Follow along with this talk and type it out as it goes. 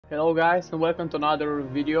Hello guys and welcome to another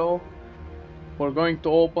video. We're going to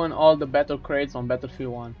open all the battle crates on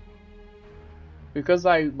Battlefield 1. Because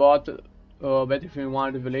I bought Battlefield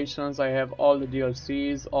 1 Revelations, I have all the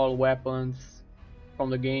DLCs, all weapons from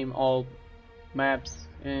the game, all maps,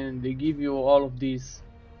 and they give you all of these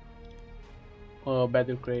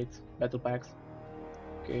battle crates, battle packs.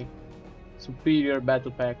 Okay, superior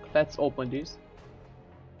battle pack. Let's open this.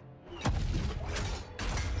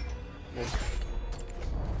 Whoa.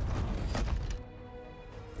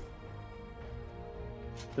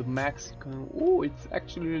 The Mexican. Oh, it's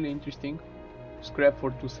actually really interesting. Scrap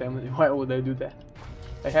for 270. Why would I do that?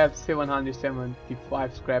 I have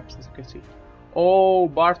 775 scraps, as you can see. Oh,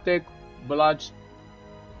 Bartek Bludgeon.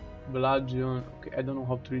 Okay, I don't know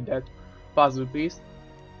how to read that. Puzzle piece.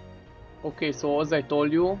 Okay, so as I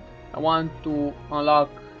told you, I want to unlock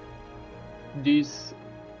this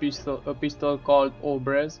pistol called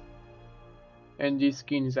Obres, and this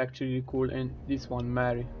skin is actually really cool, and this one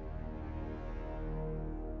Mary.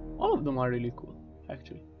 All of them are really cool,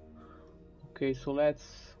 actually. Okay, so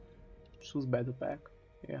let's choose battle pack.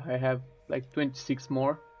 Yeah, I have like 26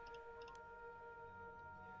 more.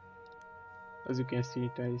 As you can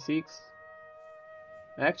see, 26.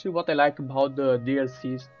 Actually, what I like about the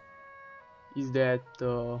DLCs is that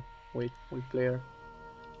wait, player.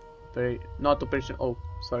 Not operation. Oh,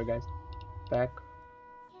 sorry guys. Pack.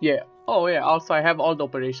 Yeah. Oh yeah. Also, I have all the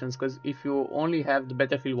operations, because if you only have the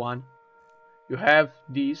Battlefield 1, you have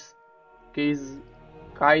this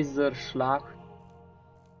Kaiserschlag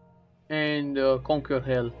and Conquer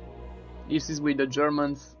Hell. This is with the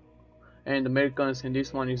Germans and Americans, and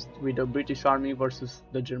this one is with the British Army versus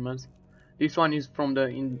the Germans. This one is from the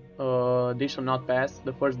They Shall Not Pass,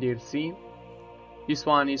 the first DLC. This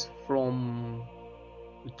one is from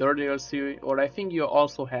the third DLC, or I think you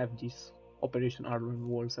also have this Operation Arden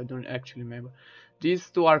Wars. I don't actually remember. These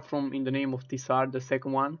two are from In the Name of Tsar, the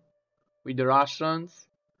second one, with the Russians.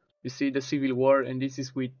 You see the Civil War, and this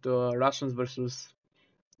is with Russians versus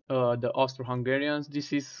the Austro-Hungarians.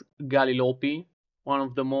 This is Galilopi, one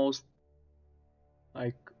of the most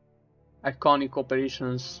like iconic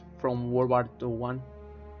operations from World War I.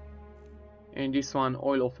 And this one,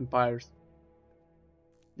 Oil of Empires.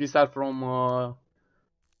 These are from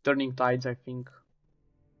Turning Tides, I think.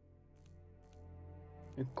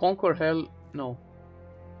 And Conquer Hell, no,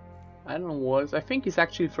 I don't know what. I think it's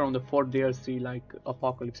actually from the 4th DLC, like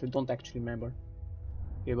Apocalypse. I don't actually remember.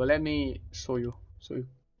 Okay, but let me show you.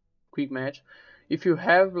 Quick match. If you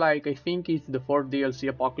have, like, I think it's the 4th DLC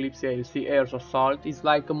Apocalypse, yeah, you see Air's Assault. It's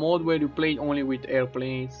like a mode where you play only with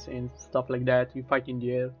airplanes and stuff like that. You fight in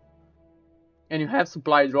the air. And you have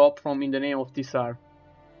supply drop from In the Name of Tsar.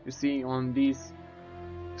 You see on these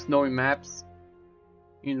snowy maps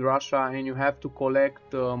in Russia, and you have to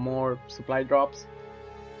collect more supply drops.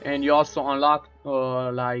 And you also unlock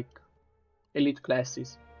like elite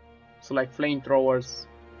classes, so like flamethrowers,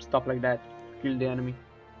 stuff like that, kill the enemy.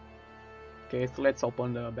 Okay, so let's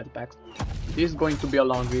open the battle packs. This is going to be a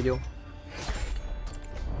long video,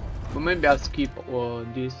 but maybe I'll skip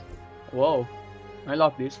this. Whoa, I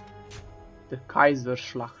love this. The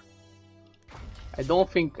Kaiserschlag. I don't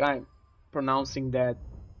think I'm pronouncing that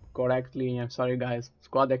correctly. I'm sorry guys.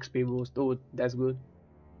 Squad XP boost. Oh, that's good.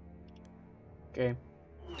 Okay.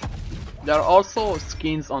 There are also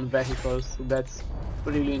skins on vehicles, so that's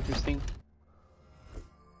really interesting.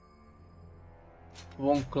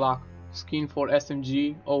 Von Clark skin for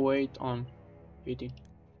SMG 08 on 18.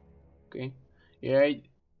 Okay, yeah,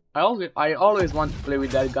 I always want to play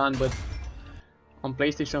with that gun, but on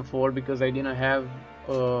PlayStation 4, because I didn't have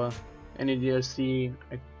any DLC,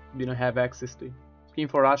 I didn't have access to it. Skin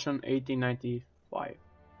for Russian 1895.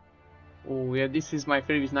 Oh yeah, this is my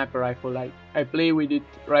favorite sniper rifle. I play with it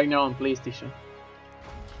right now on PlayStation.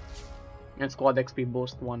 And Squad XP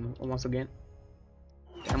boost once again.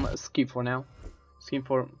 I'm gonna skip for now. Skin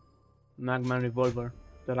for Magman Revolver,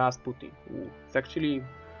 the Rasputin. Ooh, it's actually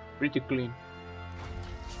pretty clean.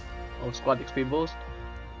 Oh, Squad XP boost.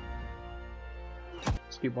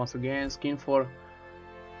 Skip once again. Skin for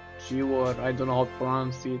Jiwar, I don't know how to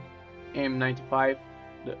pronounce it. M95.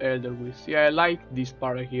 The Elder Whisk. Yeah, I like this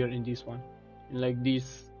part right here in this one. And like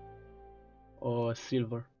this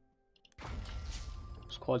silver.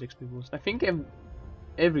 Squad XP boost. I think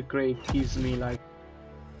every crate gives me like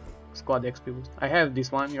Squad XP boost. I have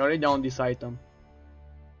this one. You already on this item.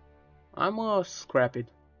 I'm gonna scrap it.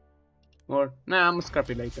 Or nah, I'm gonna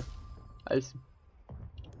scrap it later. I'll see.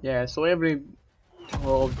 Yeah, so every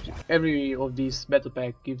of these battle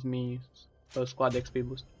pack gives me a Squad XP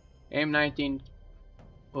boost. M19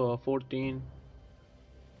 14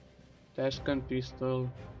 Tashkent pistol,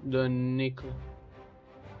 the nickel.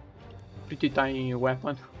 pretty tiny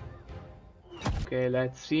weapon. Okay,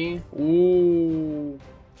 let's see. Ooh,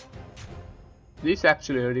 this is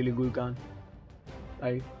actually a really good gun.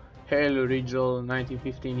 Like Hell Original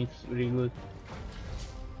 1915, it's really good.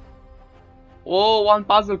 Oh, one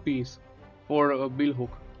puzzle piece for a bill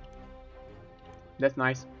hook. That's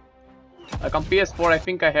nice. Like on PS4, I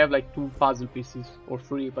think I have like 2 puzzle pieces or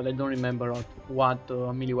 3, but I don't remember what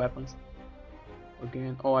melee weapons.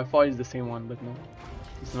 Again, oh, I thought it's the same one, but no,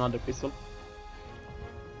 it's another pistol.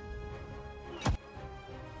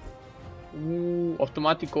 Ooh,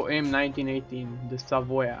 Automatico M1918, the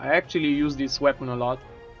Savoy. I actually use this weapon a lot,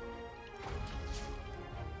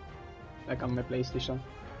 like on my PlayStation.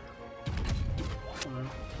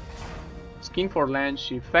 Skin for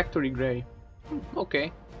Landship, Factory Grey.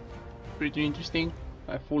 Okay, pretty interesting.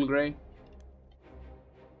 Full grey.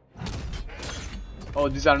 Oh,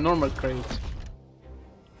 these are normal crates.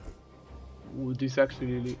 Ooh, this is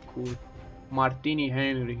actually really cool. Martini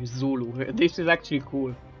Henry Zulu. This is actually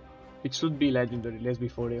cool. It should be legendary, let's be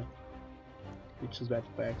for real. Which is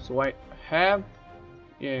Battle Pack. So I have,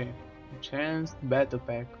 yeah, Enhanced Battle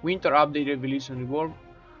Pack. Winter Update Revelation reward.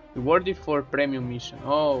 Rewarded for Premium Mission.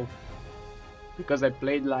 Oh, because I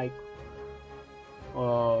played like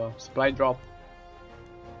Supply Drop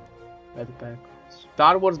Battle Pack.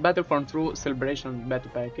 Star Wars Battlefront 2 Celebration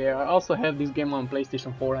Battle Pack. Yeah, I also have this game on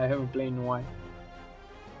PlayStation 4. I haven't played in a while.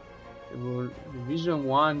 Division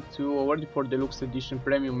 1, 2, awarded for Deluxe Edition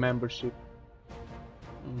Premium Membership.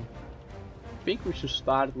 I think we should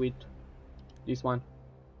start with this one.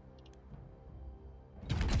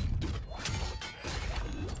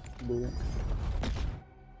 Boom.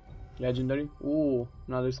 Legendary. Ooh,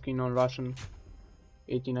 another skin on Russian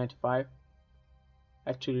 1895.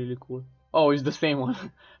 Actually really cool. Oh, it's the same one.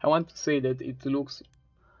 I want to say that it looks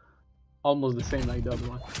almost the same like the other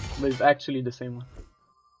one, but it's actually the same one.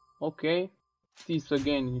 Okay, this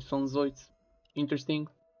again is Sonzo, it's interesting.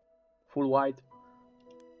 Full white.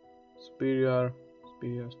 Superior.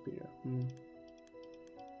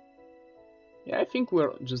 Yeah, I think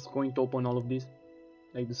we're just going to open all of these,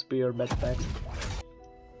 like the Superior Battle Packs.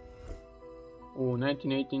 Oh,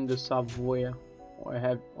 1918, the Savoy.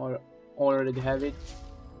 I already have it.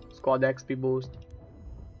 Squad XP boost.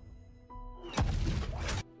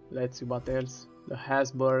 Let's see what else. The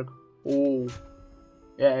Hasberg. Oh,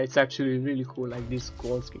 yeah, it's actually really cool. Like this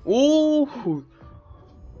gold skin. Oh,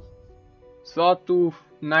 sawtooth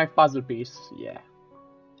knife puzzle piece. Yeah,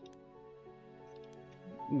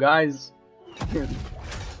 guys,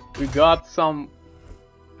 we got some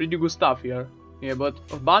pretty good stuff here. Yeah, but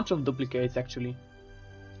a bunch of duplicates actually.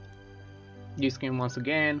 This skin once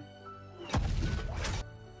again.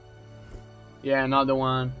 Yeah, another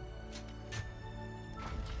one.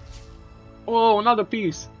 Oh, another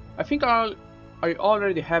piece. I think I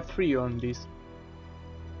already have 3 on this.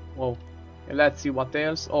 Whoa. Yeah, let's see what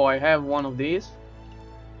else. Oh, I have one of these.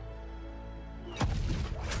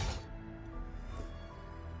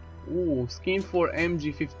 Ooh, skin for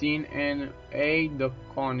MG15 and A the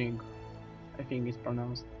Konig. I think it's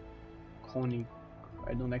pronounced Konig.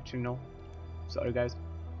 I don't actually know. Sorry guys.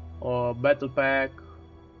 Battle Pack.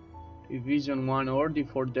 Division 1 order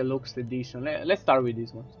for Deluxe Edition. Let's start with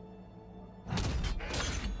this one.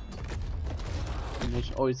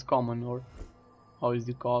 Oh, it's common, or how is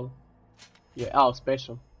it called? Yeah, oh,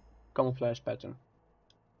 special. Camouflage pattern.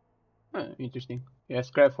 Interesting. Yeah,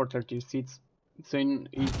 scrap for 30 seats. So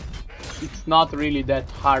it's not really that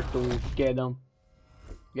hard to get them.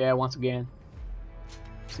 Yeah, once again.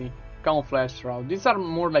 See, camouflage shroud. These are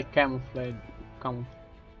more like camouflage.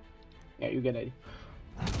 Yeah, you get it.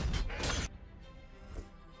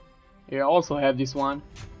 Yeah, I also have this one.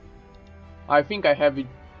 I think I have it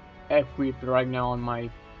equipped right now on my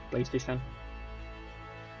PlayStation.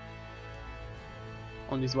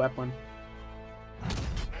 On this weapon.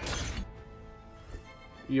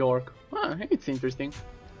 York. It's interesting.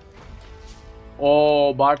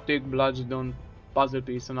 Oh, Bartek Bludgeon puzzle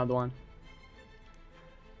piece, another one.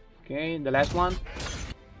 Okay, the last one.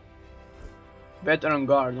 Veteran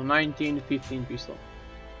Guard, 1915 pistol.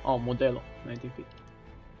 Oh, Modelo, 1915.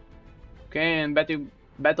 Okay, and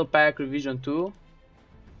Battle Pack Revision 2.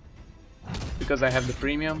 Because I have the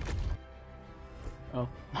premium. Oh,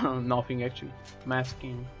 nothing actually.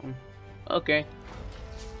 Masking. Okay.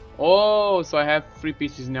 Oh, so I have 3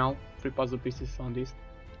 pieces now. 3 puzzle pieces on this.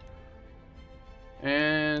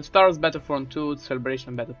 And Star Wars Battlefront 2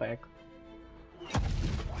 Celebration Battle Pack.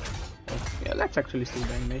 Yeah, let's actually see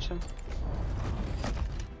the animation.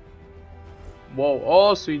 Whoa,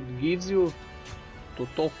 oh, so it gives you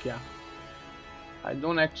Totokia. I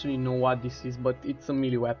don't actually know what this is, but it's a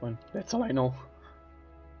melee weapon. That's all I know.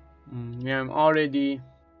 Yeah, I'm already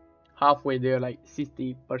halfway there, like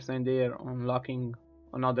 60% there, unlocking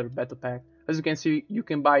another battle pack. As you can see, you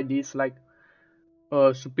can buy this like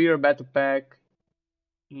superior battle pack,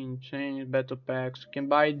 change battle packs. You can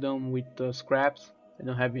buy them with scraps. I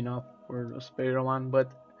don't have enough for a superior one, but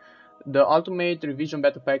the ultimate revision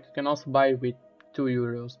battle pack you can also buy with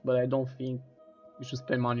 €2, but I don't think you should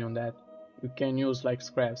spend money on that. You can use like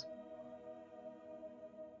scraps.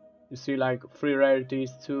 You see like 3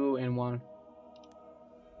 rarities, 2 and 1.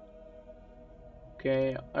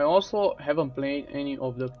 Okay, I also haven't played any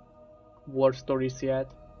of the war stories yet.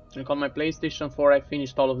 Like on my PlayStation 4 I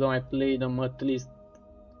finished all of them. I played them at least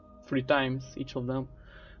 3 times, each of them.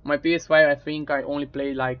 My PS5 I think I only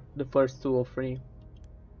played like the first 2 or 3.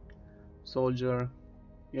 Soldier,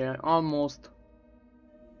 yeah, almost.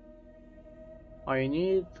 I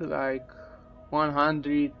need like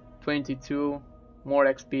 122 more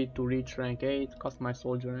XP to reach rank 8, customize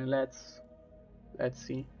soldier, and let's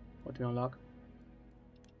see what we unlock.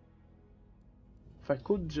 If I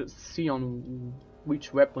could just see on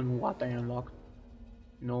which weapon what I unlocked,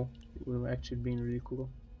 you know, it would have actually been really cool.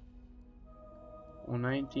 On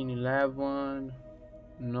 1911,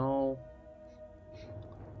 no.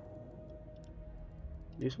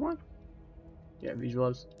 This one? Yeah,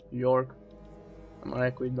 visuals, York. I'm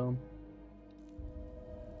alright with them.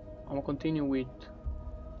 I'm gonna continue with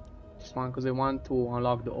this one because I want to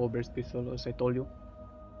unlock the Ober's pistol, as I told you.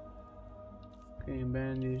 Okay,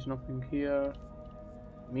 bandage, nothing here.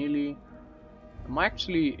 Melee. I might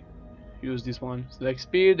actually use this one. So like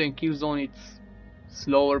speed and kill zone, it's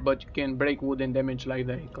slower, but you can break wood and damage like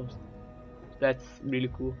vehicles. That's really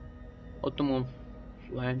cool. Ottoman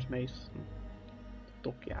flange mace.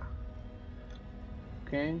 Tokia.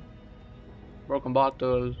 Okay. Broken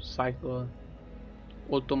bottle, cycle.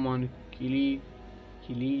 Ottoman Kili.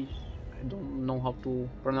 I don't know how to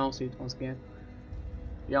pronounce it once again.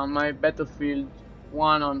 Yeah, on my Battlefield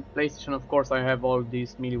 1 on PlayStation, of course, I have all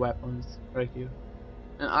these melee weapons right here.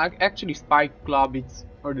 And actually, Spike Club, it's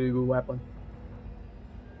a really good weapon.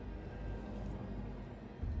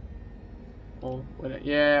 Oh, well,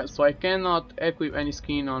 yeah, so I cannot equip any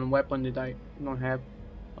skin on weapon that I don't have.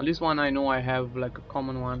 On this one, I know I have like a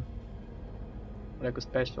common one, like a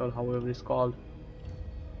special, however it's called.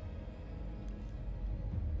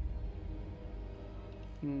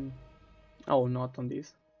 Oh, not on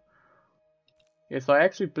this. Yeah, so I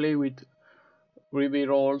actually play with Ruby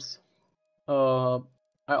rolls. I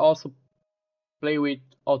also play with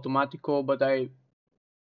Automatico, but I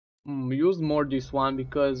use more this one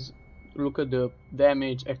because look at the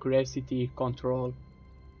damage, accuracy, control.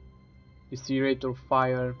 You see rate of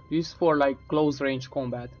fire. This is for like close range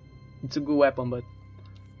combat. It's a good weapon, but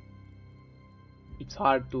it's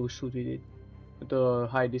hard to shoot with it at a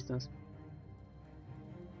high distance.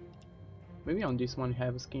 Maybe on this one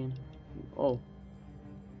have a skin. Oh,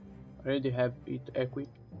 I already have it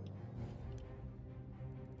equipped.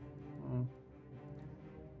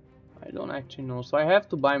 I don't actually know, so I have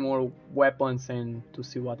to buy more weapons and to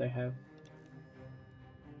see what I have.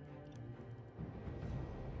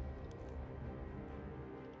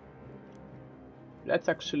 Let's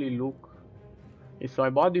actually look. If I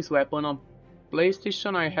bought this weapon on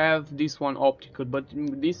PlayStation, I have this one optical, but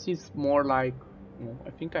this is more like, I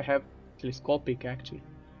think I have telescopic actually.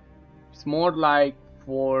 It's more like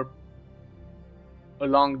for a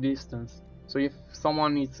long distance. So if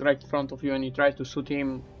someone is right in front of you and you try to shoot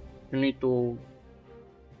him, you need to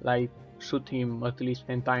like shoot him at least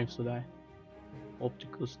 10 times to die.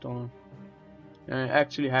 Optical stone.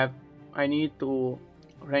 I need to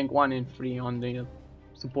rank 1 and 3 on the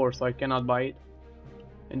support, so I cannot buy it.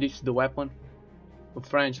 And this is the weapon, a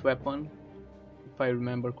French weapon, if I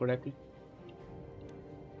remember correctly.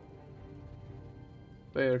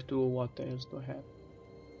 Pair 2, what else do I have?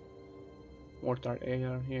 Mortar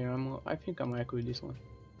air, here, I think I'm accurate with this one.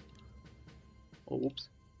 Oh, oops.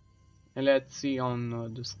 And let's see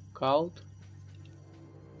on the scout.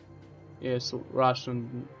 Yeah, so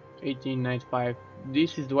Russian 1895.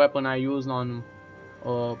 This is the weapon I use on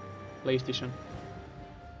PlayStation.